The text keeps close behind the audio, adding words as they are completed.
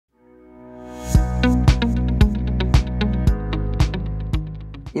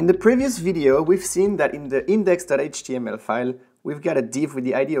In the previous video, we've seen that in the index.html file, we've got a div with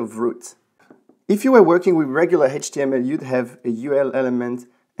the ID of root. If you were working with regular HTML, you'd have a UL element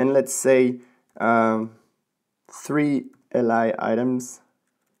and let's say 3 li items.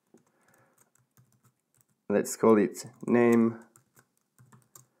 Let's call it name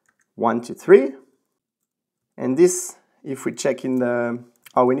 1 to 3. And this, if we check in the...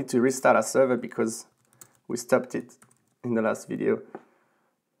 Oh, we need to restart our server because we stopped it in the last video.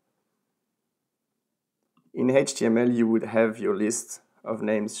 In HTML, you would have your list of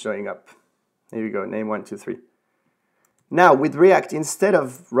names showing up. Here we go, name 1, 2, 3. Now, with React, instead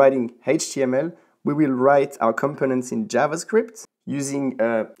of writing HTML, we will write our components in JavaScript using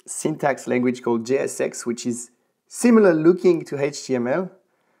a syntax language called JSX, which is similar looking to HTML,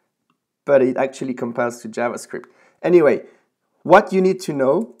 but it actually compiles to JavaScript. Anyway, what you need to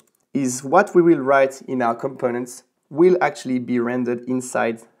know is what we will write in our components will actually be rendered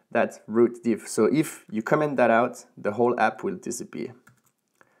inside that root div. So if you comment that out, the whole app will disappear.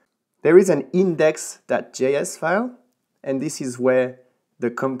 There is an index.js file, and this is where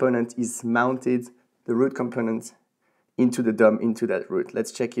the component is mounted, the root component, into the DOM, into that root.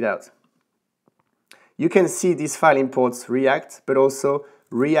 Let's check it out. You can see this file imports React, but also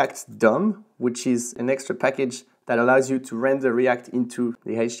ReactDOM, which is an extra package that allows you to render React into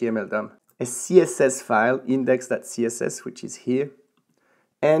the HTML DOM. A CSS file, index.css, which is here,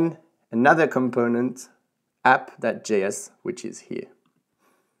 and another component, app.js, which is here.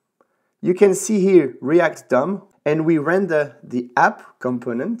 You can see here ReactDOM, and we render the app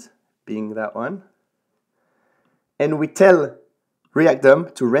component, being that one, and we tell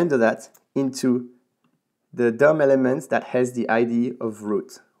ReactDOM to render that into the DOM element that has the ID of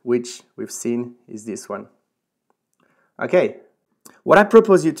root, which we've seen is this one. Okay, what I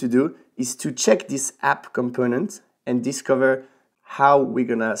propose you to do is to check this app component and discover how we're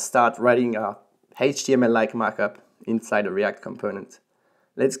gonna start writing our HTML-like markup inside a React component.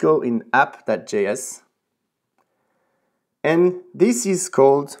 Let's go in app.js, and this is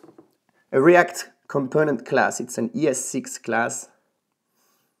called a React component class. It's an ES6 class,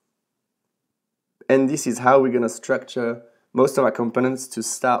 and this is how we're gonna structure most of our components to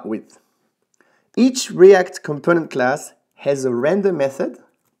start with. Each React component class has a render method,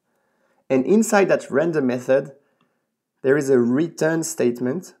 and inside that render method there is a return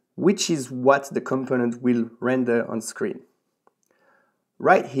statement, which is what the component will render on screen.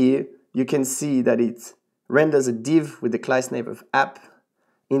 Right here, you can see that it renders a div with the class name of app.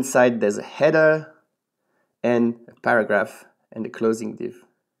 Inside there's a header and a paragraph and a closing div.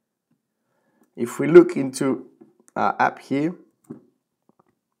 If we look into our app here,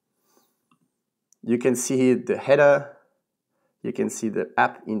 you can see here the header, you can see the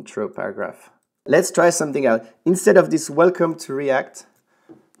app intro paragraph. Let's try something out. Instead of this welcome to React,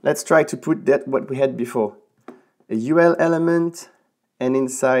 let's try to put that what we had before. A UL element, and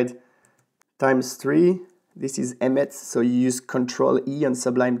inside ×3, this is emmet, so you use Control E on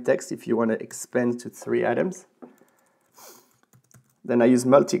Sublime Text if you want to expand to 3 items. Then I use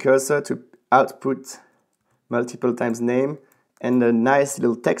multi-cursor to output multiple times name, and a nice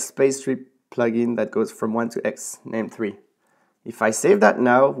little text pastry plugin that goes from 1 to X, name 3. If I save that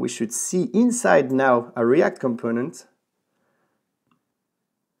now, we should see inside now a React component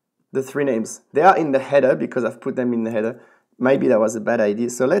the 3 names. They are in the header because I've put them in the header. Maybe that was a bad idea,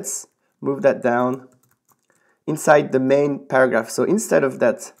 so let's move that down inside the main paragraph. So instead of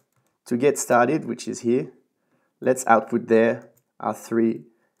that to get started, which is here, let's output there our 3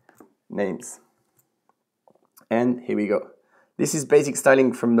 names. And here we go. This is basic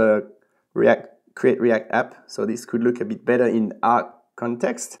styling from the Create React app, so this could look a bit better in our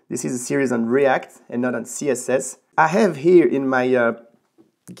context. This is a series on React and not on CSS. I have here in my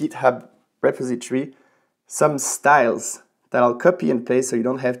GitHub repository some styles that I'll copy and paste so you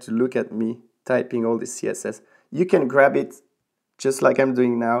don't have to look at me typing all this CSS. You can grab it just like I'm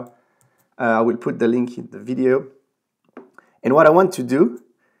doing now. I will put the link in the video. And what I want to do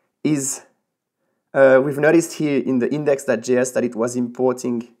is, we've noticed here in the index.js that it was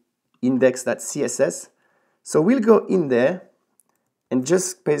importing index.css. So we'll go in there and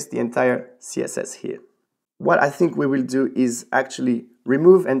just paste the entire CSS here. What I think we will do is actually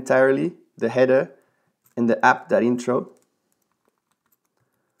remove entirely the header and the app.intro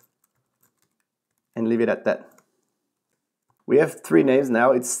and leave it at that. We have 3 names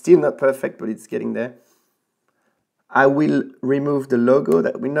now. It's still not perfect, but it's getting there. I will remove the logo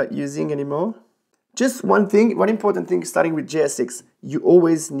that we're not using anymore. Just one important thing starting with JSX, you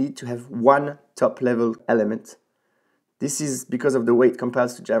always need to have one top level element. This is because of the way it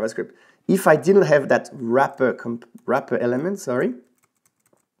compiles to JavaScript. If I didn't have that wrapper element,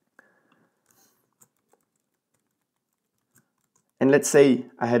 And let's say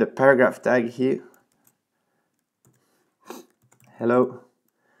I had a paragraph tag here. Hello.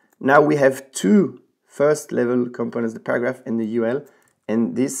 Now we have two first level components, the paragraph and the UL,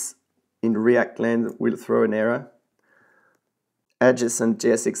 and this in React land will throw an error. Adjacent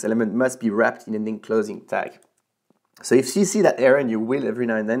JSX element must be wrapped in an enclosing tag. So if you see that error, and you will every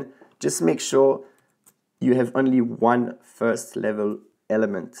now and then, just make sure you have only one first level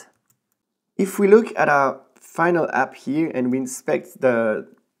element. If we look at our final app here and we inspect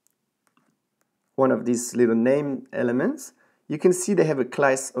one of these little name elements, you can see they have a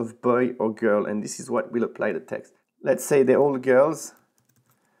class of boy or girl, and this is what will apply the text. Let's say they're all girls.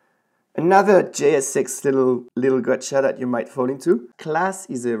 Another JSX little gotcha that you might fall into. Class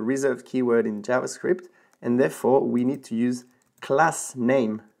is a reserved keyword in JavaScript, and therefore we need to use class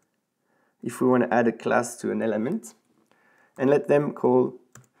name if we want to add a class to an element, and let them call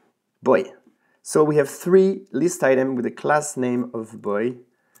boy. So we have three list items with a class name of boy,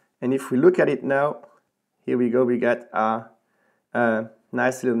 and if we look at it now, here we go, we got our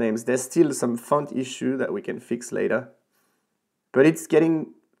nice little names. There's still some font issue that we can fix later, but it's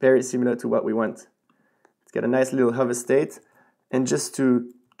getting very similar to what we want. It's got a nice little hover state, and just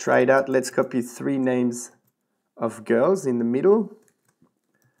to try it out, let's copy three names of girls in the middle,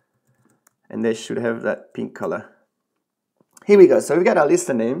 and they should have that pink color. Here we go, so we got our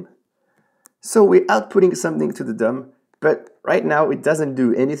listener name. So we're outputting something to the DOM, but right now it doesn't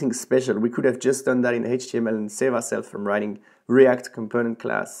do anything special. We could have just done that in HTML and save ourselves from writing React component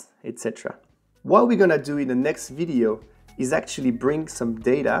class, etc. What we're gonna do in the next video is actually bring some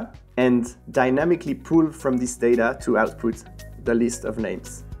data and dynamically pull from this data to output the list of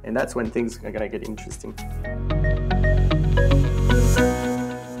names. And that's when things are gonna get interesting.